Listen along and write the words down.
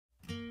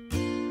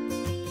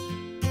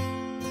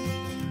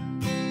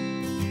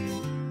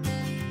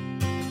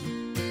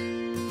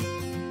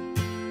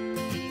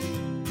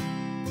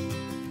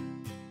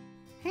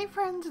Hey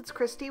friends, it's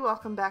Christy.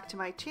 Welcome back to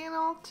my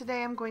channel.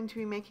 Today I'm going to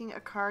be making a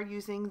card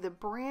using the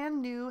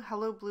brand new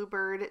Hello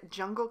Bluebird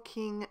Jungle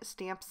King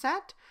stamp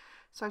set.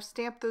 So I've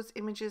stamped those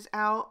images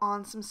out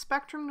on some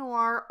Spectrum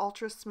Noir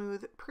Ultra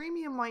Smooth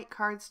Premium White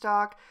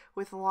cardstock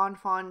with Lawn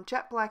Fawn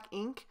Jet Black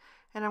ink,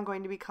 and I'm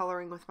going to be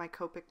coloring with my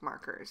Copic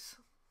markers.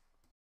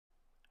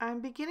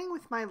 I'm beginning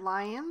with my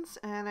lions,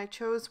 and I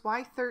chose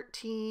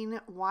Y13,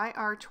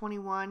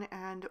 YR21,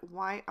 and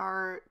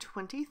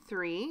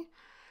YR23.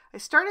 I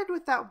started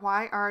with that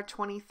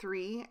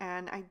YR23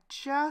 and I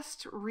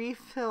just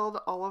refilled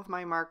all of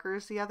my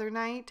markers the other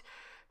night.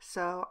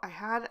 So I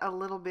had a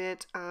little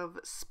bit of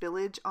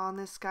spillage on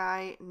this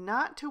guy.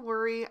 Not to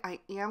worry, I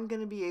am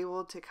going to be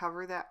able to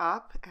cover that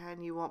up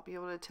and you won't be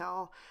able to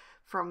tell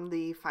from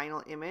the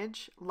final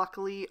image.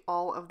 Luckily,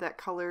 all of that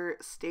color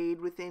stayed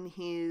within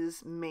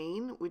his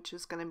mane, which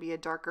is going to be a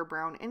darker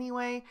brown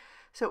anyway,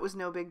 so it was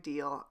no big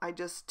deal. I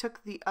just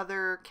took the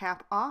other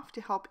cap off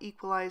to help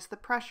equalize the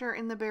pressure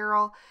in the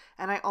barrel,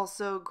 and I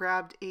also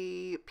grabbed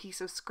a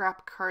piece of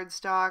scrap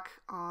cardstock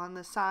on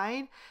the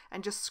side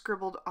and just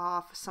scribbled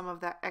off some of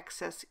that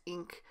excess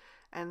ink,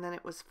 and then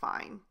it was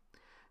fine.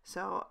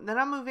 So then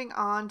I'm moving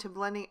on to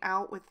blending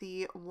out with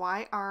the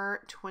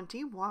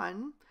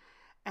YR21.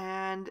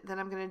 And then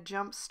I'm going to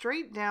jump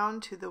straight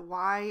down to the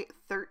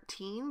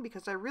Y13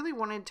 because I really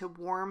wanted to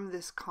warm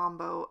this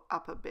combo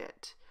up a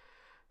bit.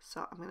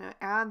 So I'm going to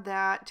add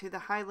that to the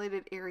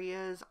highlighted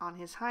areas on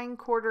his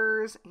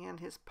hindquarters and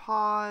his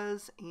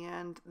paws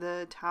and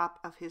the top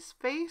of his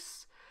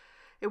face.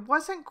 It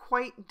wasn't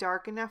quite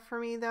dark enough for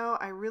me though.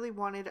 I really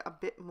wanted a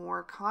bit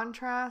more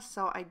contrast,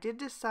 so I did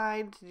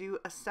decide to do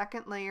a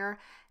second layer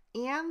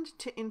and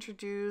to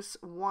introduce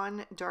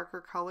one darker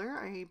color.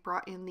 I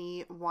brought in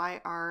the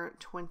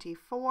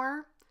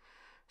YR24.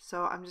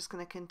 So I'm just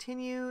going to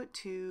continue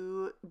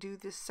to do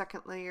this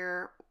second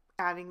layer,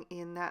 adding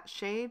in that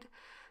shade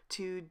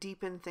to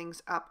deepen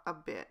things up a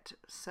bit.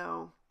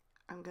 So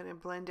I'm going to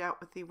blend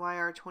out with the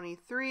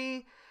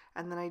YR23,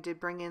 and then I did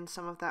bring in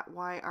some of that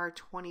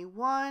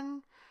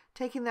YR21,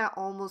 taking that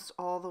almost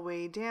all the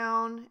way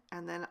down,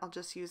 and then I'll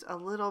just use a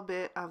little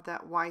bit of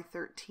that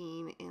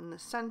Y13 in the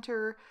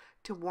center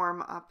to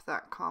warm up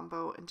that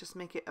combo and just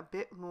make it a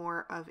bit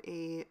more of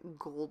a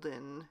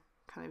golden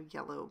kind of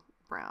yellow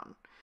brown.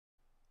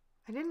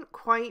 I didn't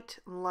quite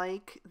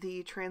like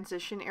the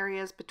transition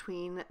areas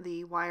between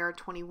the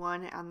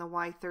YR21 and the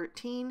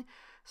Y13,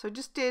 so I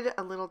just did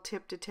a little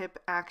tip-to-tip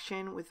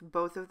action with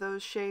both of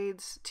those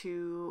shades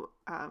to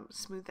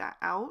smooth that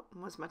out,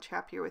 and was much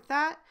happier with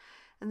that.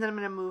 And then I'm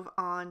going to move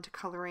on to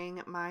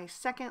coloring my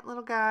second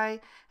little guy,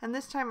 and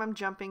this time I'm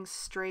jumping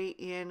straight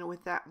in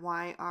with that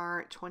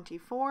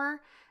YR24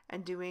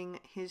 and doing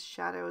his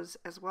shadows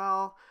as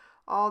well,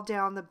 all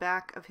down the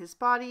back of his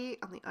body,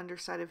 on the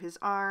underside of his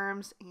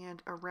arms,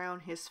 and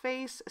around his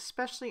face,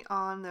 especially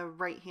on the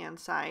right hand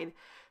side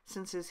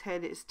since his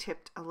head is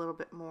tipped a little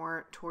bit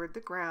more toward the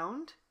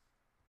ground.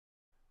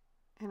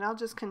 And I'll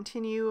just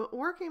continue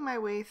working my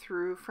way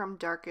through from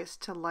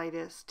darkest to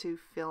lightest to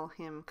fill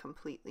him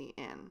completely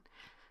in.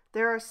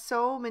 There are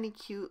so many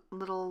cute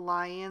little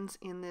lions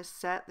in this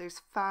set.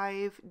 There's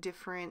 5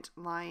 different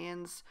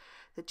lions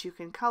that you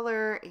can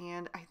color,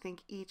 and I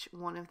think each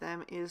one of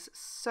them is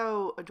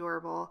so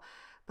adorable.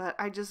 But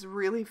I just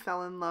really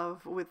fell in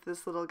love with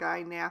this little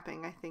guy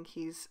napping. I think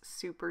he's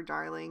super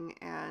darling,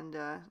 and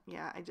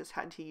yeah, I just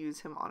had to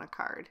use him on a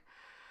card.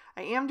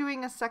 I am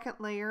doing a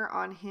second layer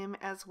on him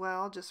as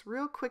well, just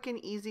real quick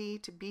and easy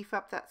to beef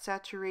up that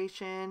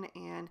saturation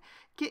and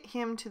get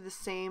him to the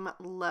same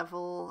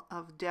level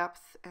of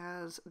depth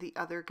as the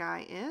other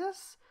guy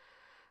is.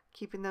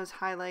 Keeping those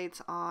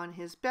highlights on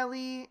his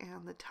belly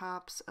and the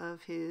tops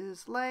of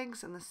his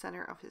legs and the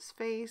center of his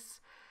face.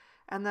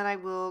 And then I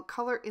will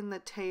color in the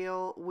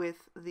tail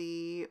with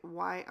the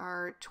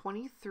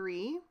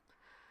YR23.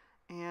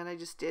 And I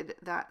just did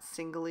that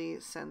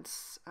singly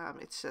since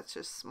it's such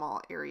a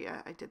small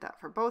area. I did that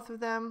for both of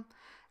them.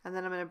 And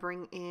then I'm going to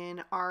bring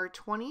in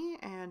R20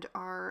 and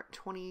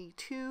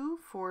R22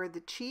 for the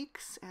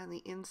cheeks and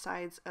the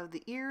insides of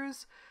the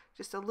ears.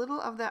 Just a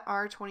little of that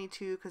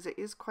R22 because it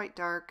is quite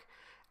dark.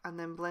 And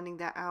then blending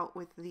that out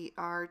with the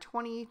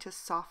R20 to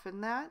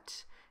soften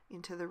that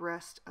into the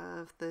rest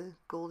of the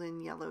golden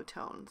yellow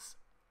tones.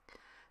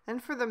 Then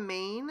for the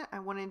mane, I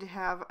wanted to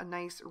have a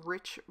nice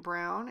rich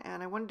brown,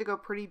 and I wanted to go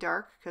pretty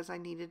dark because I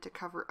needed to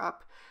cover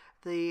up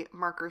the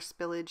marker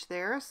spillage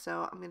there.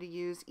 So I'm going to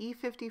use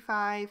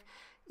E55,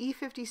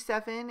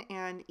 E57,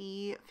 and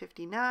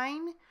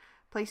E59,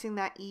 placing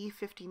that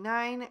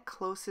E59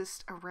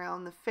 closest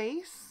around the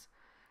face,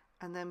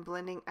 and then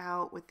blending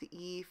out with the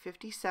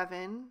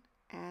E57.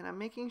 And I'm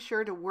making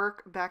sure to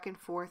work back and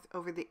forth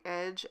over the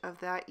edge of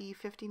that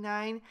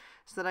E59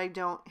 so that I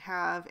don't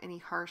have any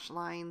harsh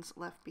lines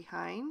left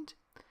behind.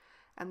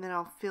 And then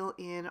I'll fill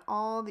in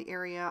all the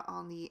area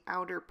on the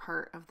outer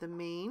part of the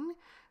mane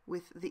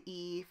with the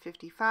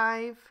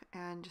E55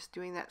 and just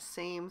doing that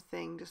same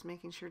thing, just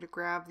making sure to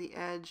grab the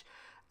edge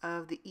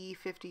of the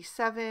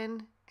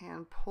E57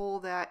 and pull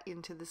that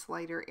into this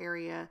lighter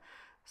area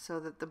so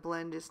that the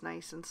blend is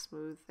nice and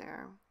smooth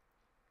there.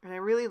 And I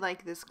really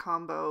like this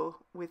combo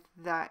with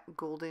that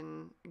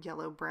golden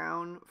yellow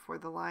brown for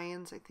the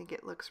lions. I think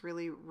it looks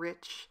really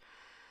rich,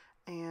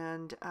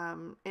 and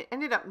it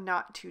ended up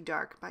not too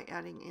dark by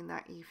adding in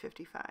that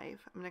E55. I'm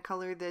going to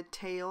color the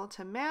tail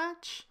to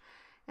match,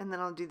 and then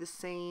I'll do the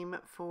same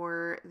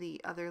for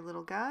the other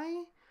little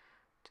guy.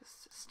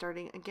 Just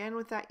starting again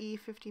with that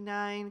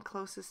E59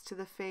 closest to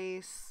the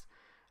face.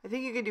 I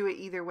think you could do it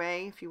either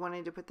way. If you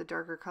wanted to put the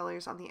darker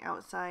colors on the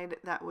outside,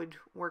 that would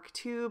work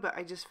too, but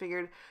I just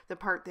figured the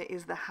part that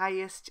is the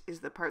highest is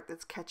the part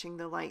that's catching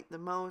the light the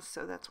most,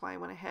 so that's why I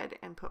went ahead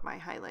and put my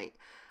highlight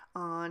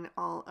on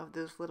all of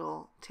those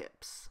little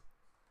tips.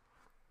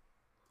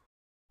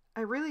 I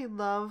really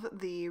love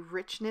the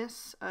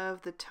richness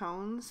of the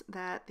tones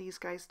that these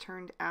guys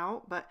turned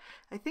out, but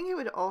I think it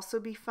would also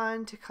be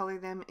fun to color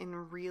them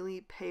in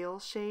really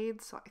pale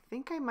shades, so I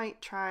think I might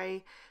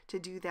try to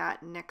do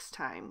that next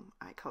time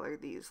I color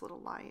these little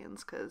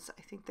lions, because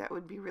I think that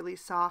would be really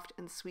soft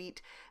and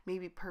sweet,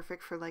 maybe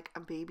perfect for like a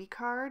baby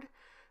card.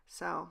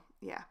 So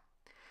yeah,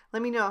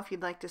 let me know if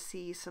you'd like to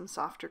see some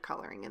softer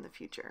coloring in the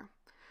future.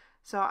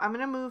 So I'm going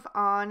to move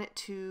on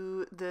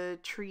to the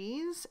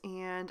trees,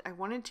 and I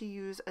wanted to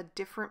use a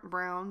different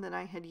brown than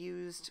I had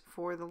used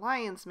for the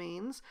lion's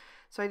manes.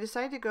 So I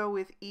decided to go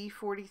with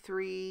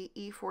E43,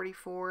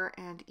 E44,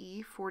 and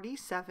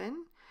E47,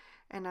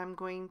 and I'm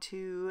going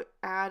to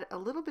add a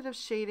little bit of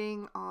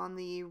shading on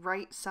the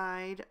right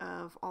side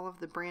of all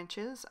of the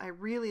branches. I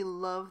really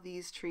love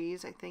these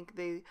trees. I think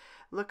they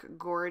look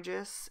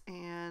gorgeous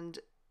and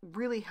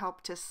really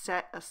help to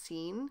set a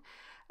scene.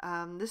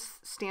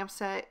 This stamp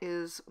set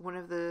is one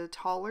of the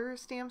taller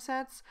stamp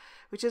sets,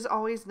 which is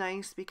always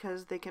nice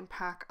because they can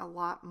pack a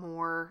lot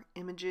more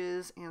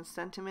images and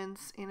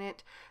sentiments in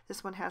it.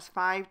 This one has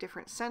 5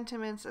 different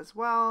sentiments as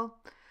well.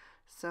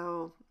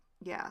 So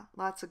yeah,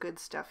 lots of good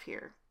stuff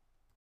here.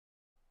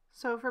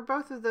 So for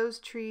both of those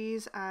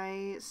trees,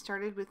 I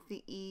started with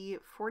the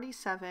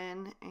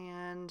E47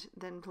 and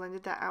then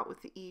blended that out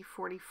with the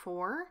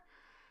E44,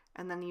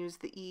 and then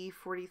used the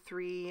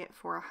E43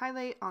 for a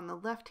highlight on the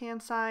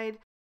left-hand side.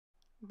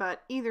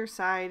 But either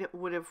side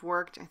would have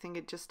worked. I think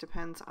it just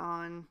depends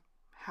on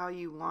how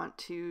you want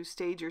to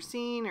stage your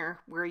scene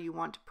or where you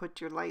want to put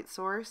your light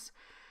source.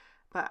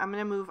 But I'm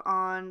going to move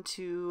on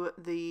to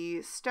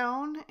the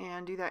stone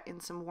and do that in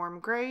some warm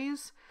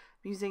grays.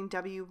 I'm using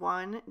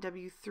W1,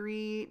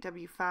 W3,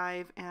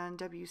 W5, and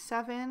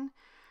W7.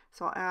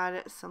 So I'll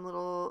add some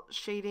little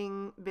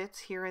shading bits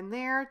here and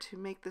there to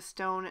make the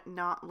stone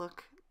not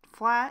look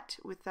flat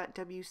with that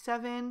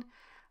W7,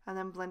 and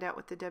then blend out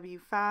with the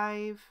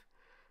W5.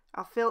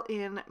 I'll fill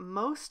in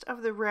most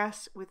of the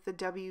rest with the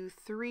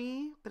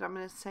W3, but I'm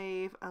going to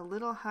save a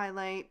little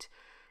highlight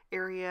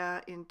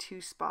area in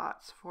 2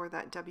 spots for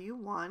that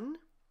W1.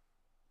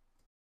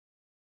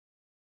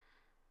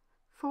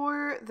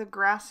 For the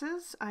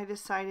grasses, I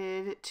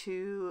decided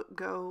to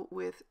go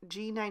with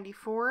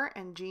G94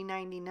 and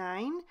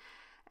G99,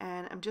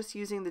 and I'm just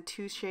using the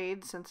 2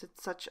 shades since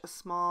it's such a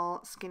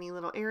small, skinny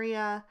little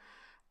area.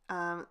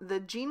 The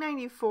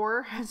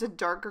G94 has a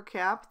darker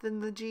cap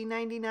than the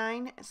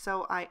G99,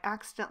 so I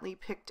accidentally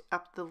picked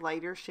up the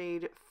lighter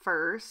shade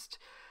first.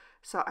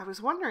 So I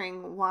was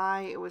wondering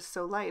why it was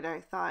so light.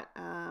 I thought,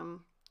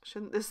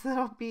 shouldn't this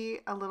little be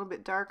a little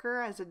bit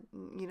darker as a,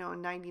 a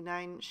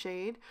 99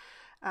 shade?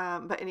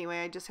 But anyway,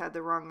 I just had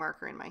the wrong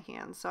marker in my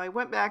hand. So I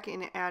went back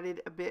and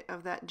added a bit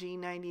of that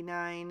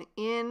G99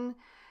 in,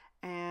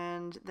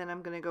 and then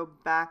I'm going to go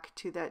back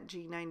to that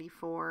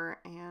G94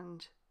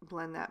 and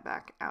blend that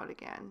back out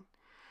again.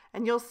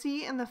 And you'll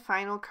see in the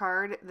final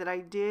card that I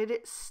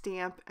did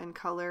stamp and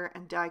color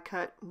and die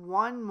cut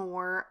 1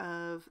 more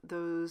of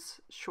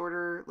those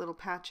shorter little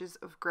patches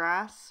of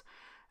grass.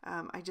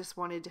 I just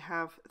wanted to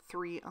have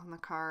 3 on the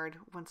card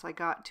once I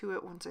got to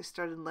it. Once I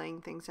started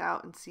laying things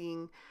out and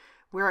seeing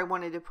where I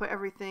wanted to put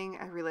everything,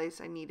 I realized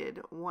I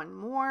needed 1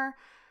 more.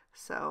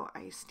 So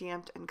I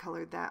stamped and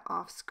colored that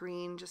off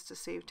screen just to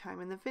save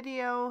time in the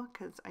video,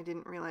 because I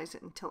didn't realize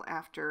it until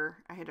after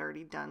I had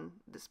already done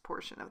this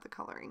portion of the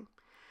coloring.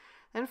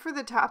 Then for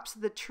the tops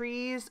of the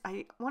trees,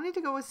 I wanted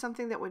to go with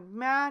something that would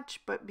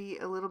match but be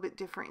a little bit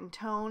different in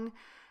tone,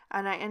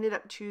 and I ended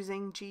up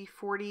choosing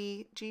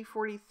G40,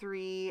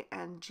 G43,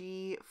 and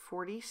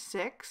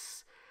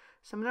G46.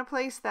 So I'm going to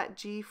place that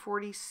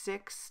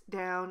G46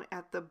 down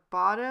at the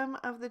bottom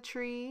of the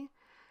tree,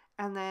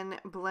 and then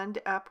blend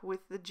up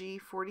with the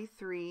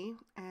G43,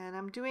 and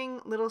I'm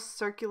doing little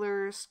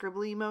circular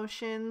scribbly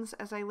motions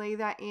as I lay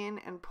that in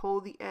and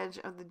pull the edge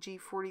of the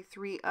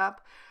G43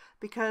 up,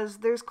 because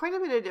there's quite a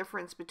bit of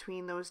difference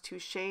between those 2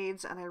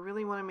 shades, and I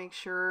really want to make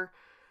sure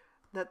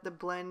that the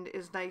blend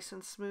is nice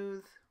and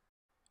smooth.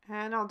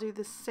 And I'll do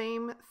the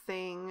same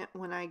thing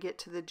when I get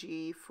to the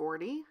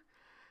G40.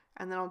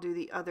 And then I'll do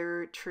the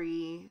other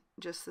tree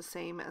just the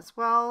same as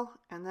well.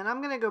 And then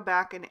I'm going to go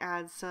back and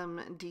add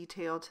some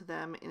detail to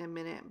them in a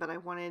minute, but I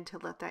wanted to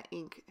let that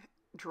ink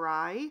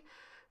dry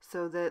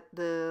so that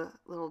the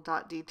little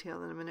dot detail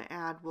that I'm going to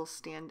add will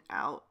stand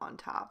out on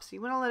top. So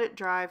you want to let it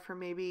dry for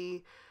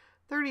maybe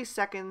 30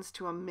 seconds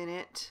to a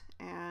minute,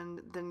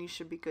 and then you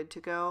should be good to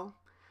go.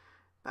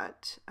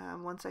 But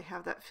once I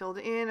have that filled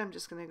in, I'm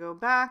just going to go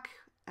back.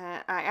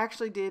 I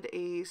actually did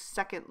a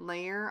second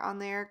layer on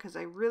there because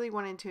I really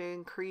wanted to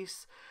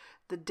increase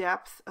the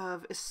depth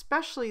of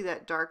especially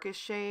that darkest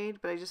shade,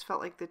 but I just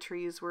felt like the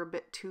trees were a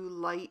bit too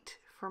light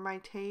for my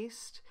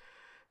taste.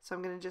 So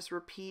I'm going to just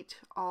repeat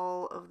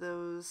all of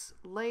those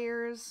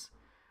layers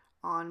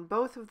on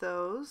both of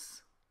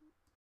those.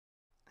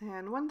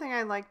 And one thing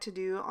I like to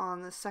do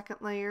on the second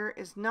layer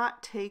is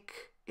not take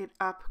it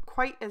up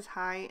quite as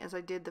high as I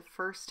did the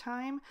first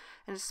time,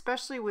 and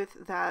especially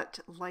with that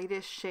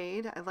lightest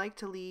shade, I like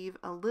to leave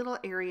a little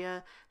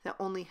area that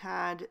only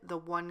had the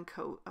one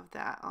coat of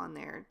that on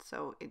there,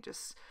 so it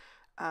just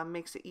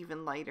makes it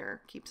even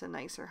lighter, keeps a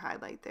nicer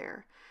highlight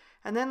there.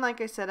 And then, like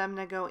I said, I'm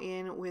going to go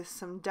in with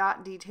some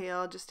dot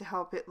detail just to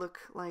help it look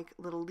like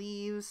little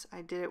leaves.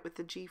 I did it with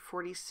the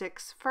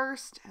G46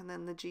 first and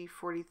then the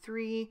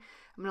G43.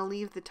 I'm going to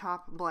leave the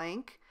top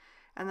blank.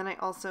 And then I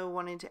also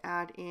wanted to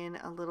add in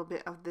a little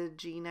bit of the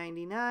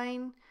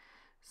G99.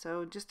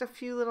 So just a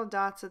few little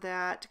dots of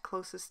that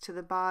closest to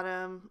the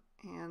bottom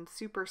and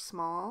super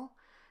small.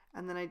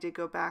 And then I did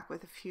go back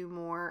with a few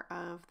more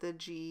of the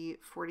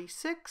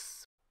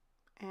G46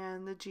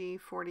 and the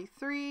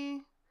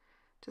G43.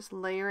 Just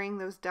layering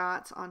those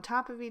dots on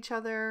top of each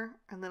other,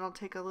 and then I'll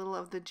take a little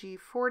of the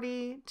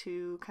G40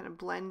 to kind of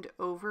blend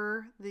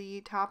over the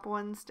top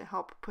ones to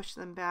help push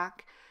them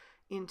back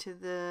into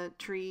the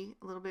tree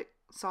a little bit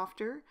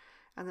softer,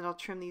 and then I'll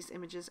trim these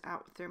images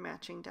out with their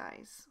matching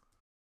dies.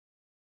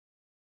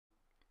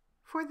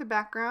 For the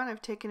background,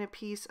 I've taken a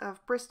piece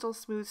of Bristol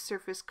Smooth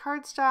Surface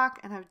cardstock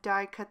and I've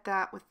die cut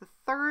that with the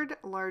third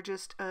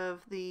largest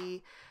of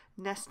the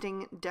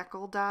nesting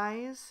decal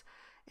dies.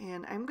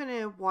 And I'm going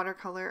to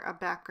watercolor a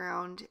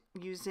background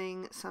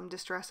using some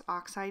Distress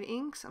Oxide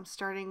inks. I'm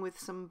starting with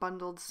some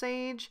Bundled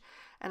Sage,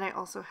 and I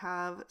also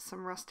have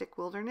some Rustic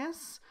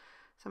Wilderness.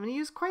 So I'm going to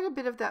use quite a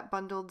bit of that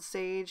Bundled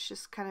Sage,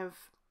 just kind of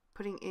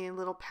putting in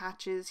little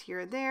patches here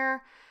and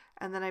there.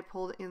 And then I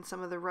pulled in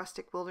some of the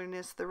Rustic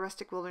Wilderness. The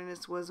Rustic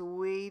Wilderness was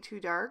way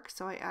too dark,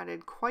 so I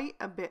added quite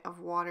a bit of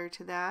water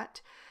to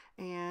that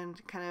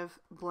and kind of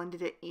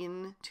blended it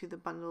into the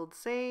Bundled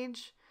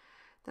Sage.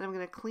 Then I'm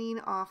going to clean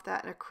off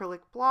that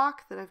acrylic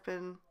block that I've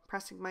been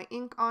pressing my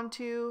ink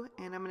onto,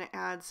 and I'm going to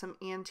add some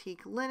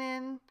antique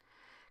linen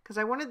because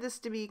I wanted this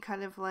to be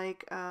kind of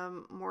like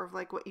more of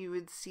like what you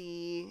would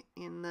see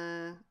in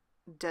the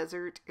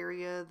desert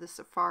area, the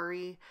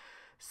safari.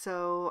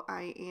 So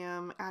I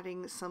am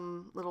adding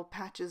some little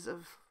patches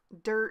of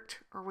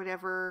dirt or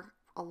whatever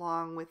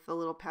along with the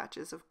little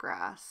patches of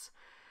grass,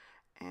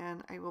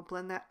 and I will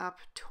blend that up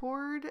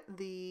toward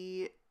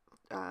the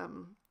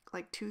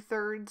like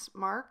 2/3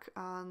 mark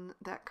on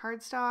that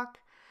cardstock.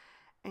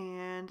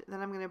 And then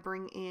I'm going to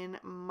bring in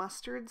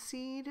mustard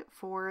seed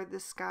for the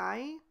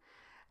sky,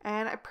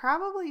 and I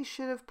probably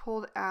should have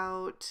pulled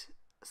out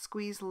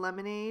squeezed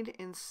lemonade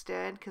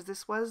instead because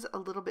this was a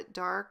little bit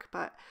dark,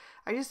 but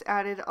I just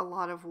added a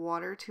lot of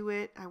water to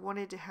it. I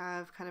wanted to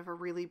have kind of a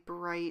really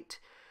bright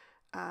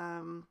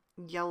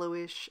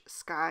yellowish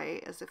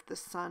sky as if the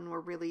sun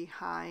were really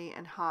high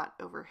and hot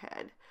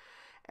overhead.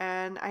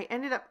 And I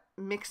ended up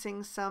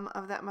mixing some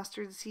of that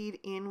mustard seed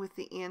in with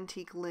the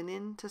antique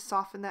linen to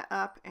soften that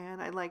up,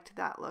 and I liked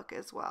that look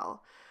as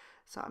well.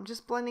 So I'm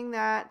just blending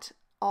that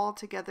all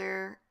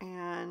together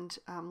and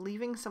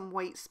leaving some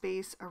white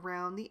space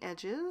around the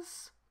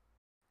edges.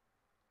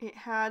 It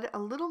had a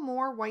little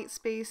more white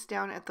space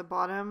down at the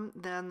bottom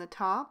than the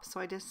top, so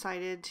I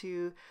decided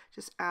to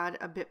just add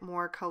a bit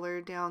more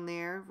color down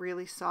there,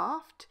 really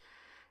soft,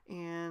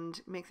 and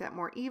make that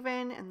more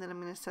even. And then I'm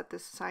going to set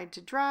this aside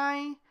to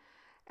dry.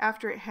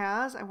 After it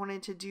has, I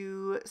wanted to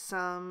do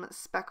some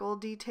speckle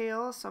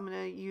detail, so I'm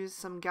going to use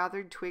some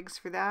gathered twigs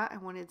for that. I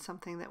wanted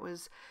something that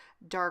was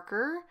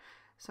darker,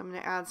 so I'm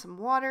going to add some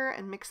water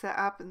and mix that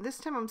up. And this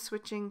time I'm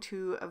switching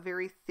to a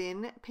very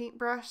thin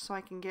paintbrush so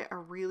I can get a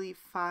really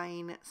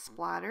fine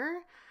splatter.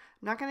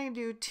 I'm not going to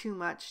do too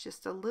much,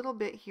 just a little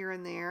bit here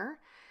and there.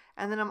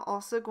 And then I'm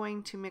also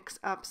going to mix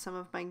up some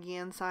of my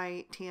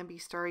Gansai Tambi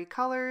Starry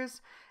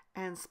colors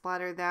and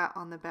splatter that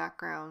on the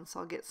background. So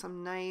I'll get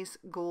some nice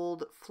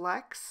gold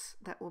flecks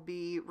that will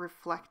be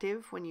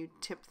reflective when you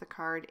tip the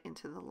card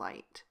into the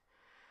light.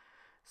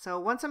 So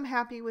once I'm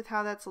happy with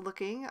how that's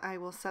looking, I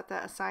will set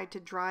that aside to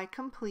dry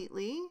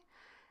completely.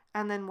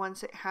 And then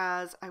once it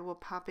has, I will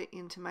pop it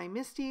into my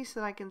MISTI so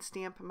that I can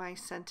stamp my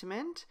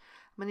sentiment.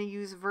 I'm going to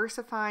use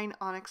VersaFine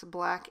Onyx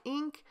Black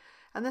ink.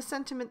 And the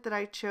sentiment that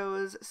I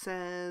chose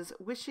says,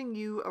 "Wishing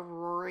you a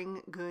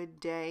roaring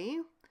good day."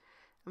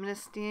 I'm going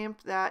to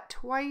stamp that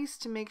twice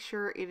to make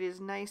sure it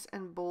is nice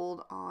and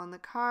bold on the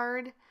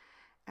card.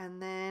 And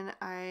then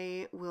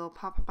I will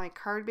pop my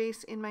card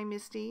base in my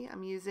MISTI.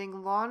 I'm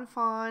using Lawn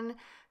Fawn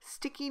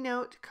Sticky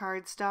Note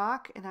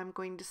cardstock, and I'm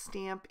going to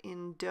stamp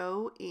in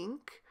dough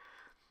ink.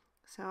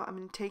 So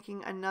I'm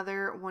taking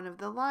another one of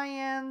the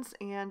lions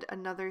and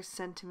another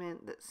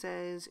sentiment that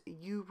says,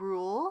 "You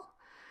rule."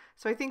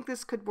 So I think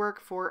this could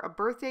work for a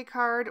birthday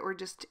card or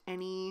just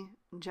any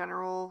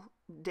general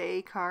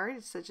day card.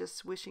 It's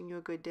just wishing you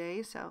a good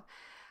day. So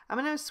I'm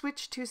going to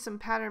switch to some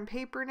pattern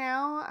paper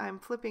now. I'm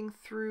flipping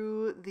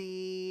through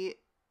the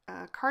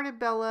Carded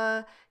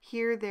Bella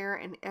Here, There,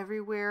 and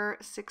Everywhere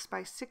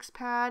 6x6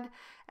 pad,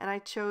 and I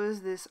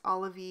chose this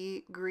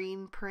olivey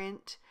green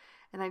print,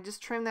 and I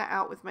just trimmed that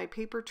out with my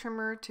paper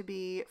trimmer to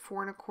be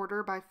 4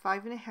 1/4 by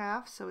 5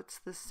 1/2, so it's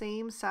the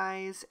same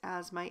size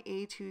as my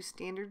A2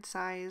 standard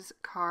size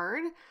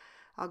card.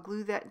 I'll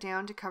glue that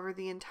down to cover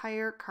the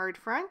entire card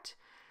front,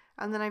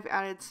 and then I've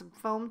added some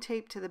foam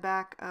tape to the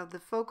back of the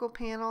focal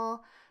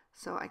panel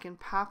so I can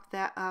pop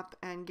that up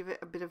and give it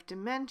a bit of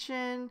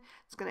dimension.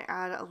 It's going to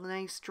add a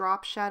nice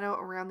drop shadow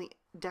around the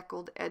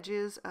deckled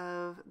edges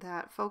of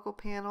that focal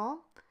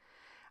panel.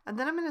 And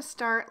then I'm going to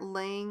start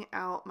laying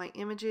out my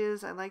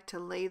images. I like to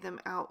lay them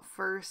out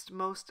first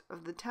most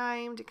of the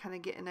time to kind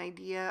of get an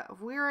idea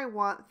of where I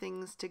want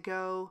things to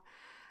go.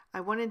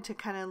 I wanted to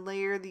kind of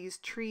layer these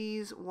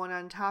trees one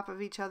on top of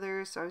each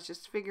other, so I was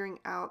just figuring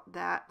out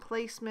that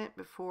placement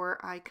before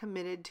I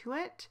committed to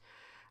it.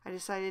 I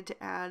decided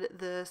to add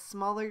the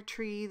smaller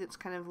tree that's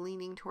kind of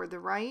leaning toward the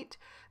right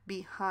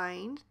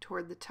behind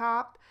toward the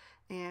top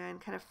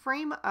and kind of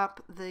frame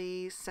up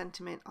the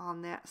sentiment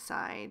on that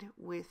side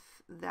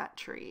with that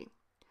tree.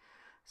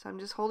 So I'm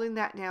just holding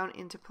that down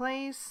into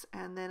place,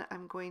 and then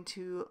I'm going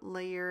to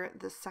layer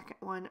the second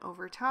one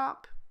over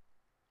top.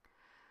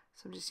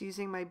 So I'm just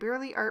using my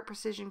Barely Art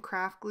Precision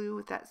craft glue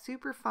with that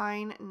super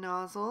fine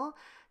nozzle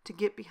to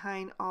get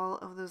behind all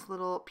of those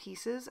little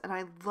pieces. And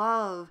I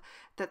love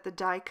that the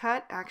die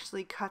cut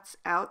actually cuts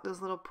out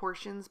those little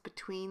portions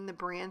between the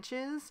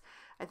branches.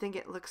 I think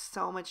it looks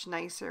so much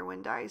nicer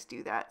when dies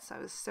do that, so I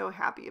was so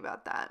happy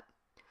about that.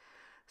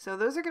 So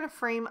those are going to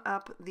frame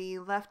up the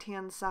left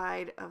hand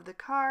side of the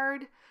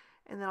card,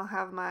 and then I'll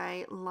have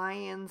my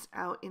lions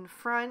out in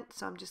front,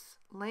 so I'm just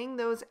laying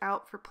those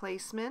out for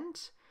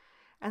placement.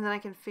 And then I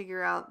can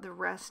figure out the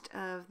rest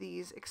of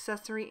these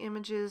accessory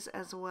images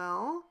as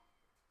well.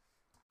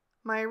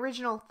 My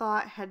original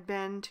thought had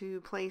been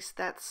to place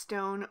that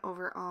stone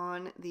over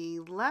on the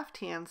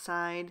left-hand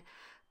side,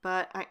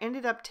 but I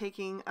ended up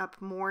taking up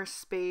more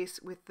space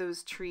with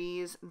those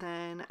trees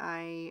than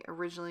I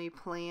originally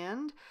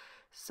planned.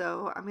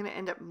 So I'm going to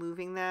end up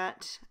moving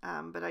that,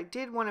 but I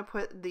did want to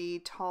put the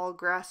tall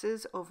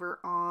grasses over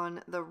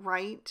on the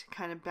right to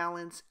kind of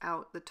balance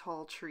out the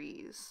tall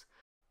trees.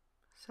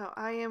 So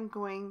I am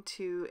going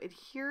to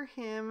adhere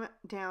him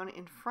down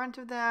in front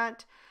of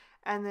that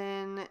and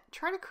then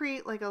try to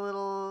create like a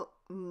little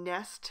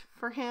nest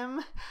for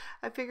him.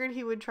 I figured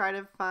he would try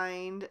to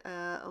find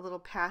a little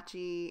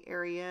patchy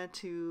area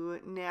to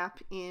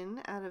nap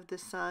in out of the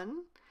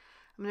sun.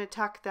 I'm going to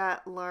tuck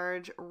that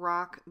large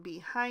rock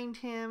behind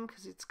him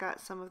because it's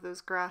got some of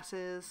those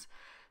grasses,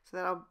 so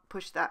that I'll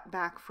push that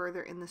back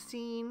further in the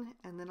scene,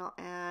 and then I'll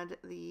add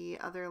the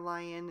other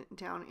lion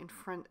down in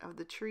front of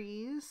the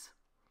trees.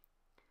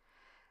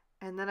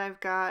 And then I've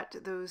got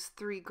those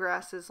 3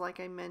 grasses like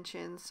I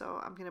mentioned,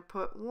 so I'm going to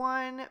put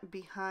one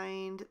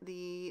behind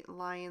the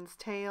lion's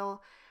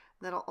tail.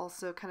 That'll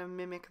also kind of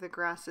mimic the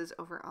grasses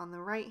over on the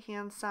right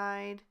hand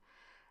side.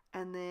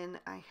 And then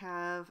I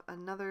have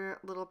another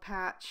little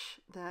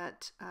patch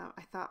that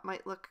I thought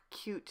might look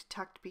cute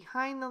tucked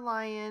behind the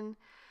lion.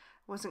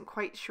 Wasn't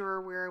quite sure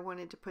where I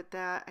wanted to put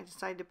that. I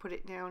decided to put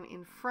it down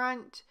in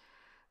front.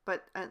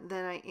 But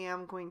then I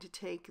am going to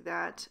take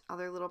that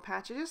other little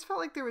patch. I just felt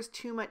like there was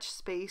too much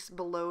space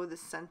below the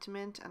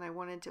sentiment, and I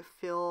wanted to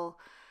fill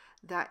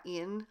that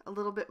in a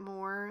little bit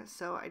more.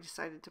 So I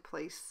decided to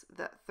place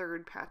that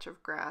 3rd patch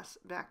of grass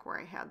back where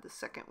I had the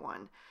 2nd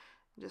one.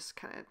 Just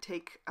kind of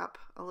take up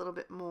a little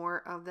bit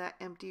more of that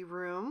empty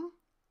room.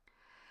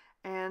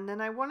 And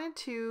then I wanted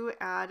to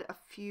add a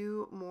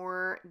few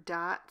more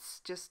dots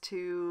just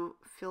to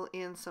fill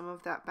in some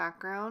of that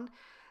background.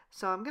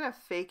 So I'm going to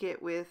fake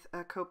it with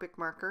a Copic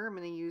marker. I'm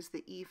going to use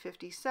the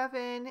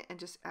E57 and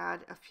just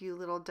add a few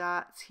little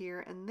dots here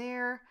and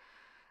there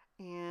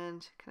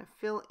and kind of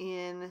fill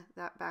in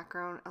that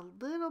background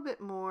a little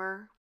bit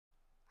more.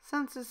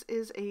 Since this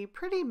is a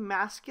pretty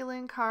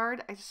masculine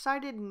card, I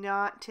decided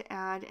not to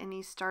add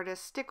any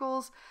Stardust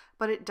stickles,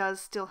 but it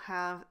does still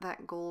have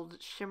that gold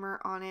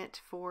shimmer on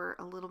it for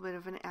a little bit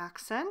of an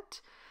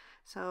accent.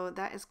 So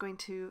that is going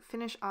to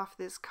finish off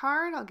this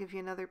card. I'll give you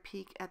another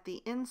peek at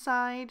the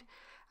inside.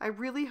 I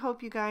really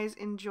hope you guys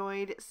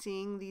enjoyed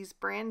seeing these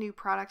brand new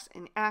products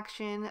in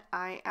action.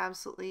 I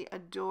absolutely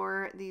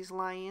adore these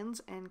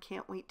lions and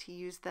can't wait to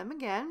use them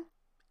again.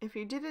 If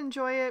you did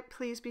enjoy it,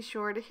 please be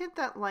sure to hit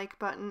that like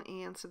button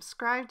and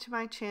subscribe to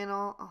my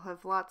channel. I'll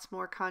have lots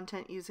more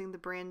content using the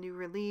brand new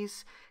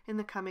release in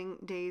the coming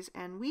days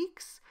and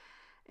weeks.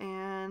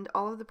 And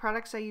all of the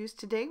products I used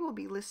today will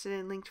be listed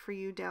and linked for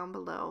you down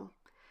below.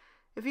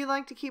 If you'd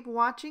like to keep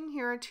watching,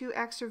 here are 2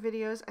 extra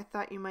videos I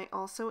thought you might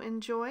also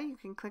enjoy. You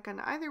can click on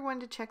either one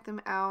to check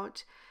them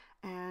out.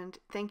 And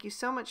thank you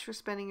so much for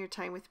spending your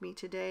time with me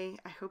today.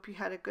 I hope you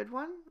had a good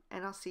one,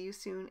 and I'll see you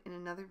soon in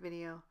another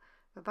video.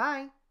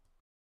 Bye-bye.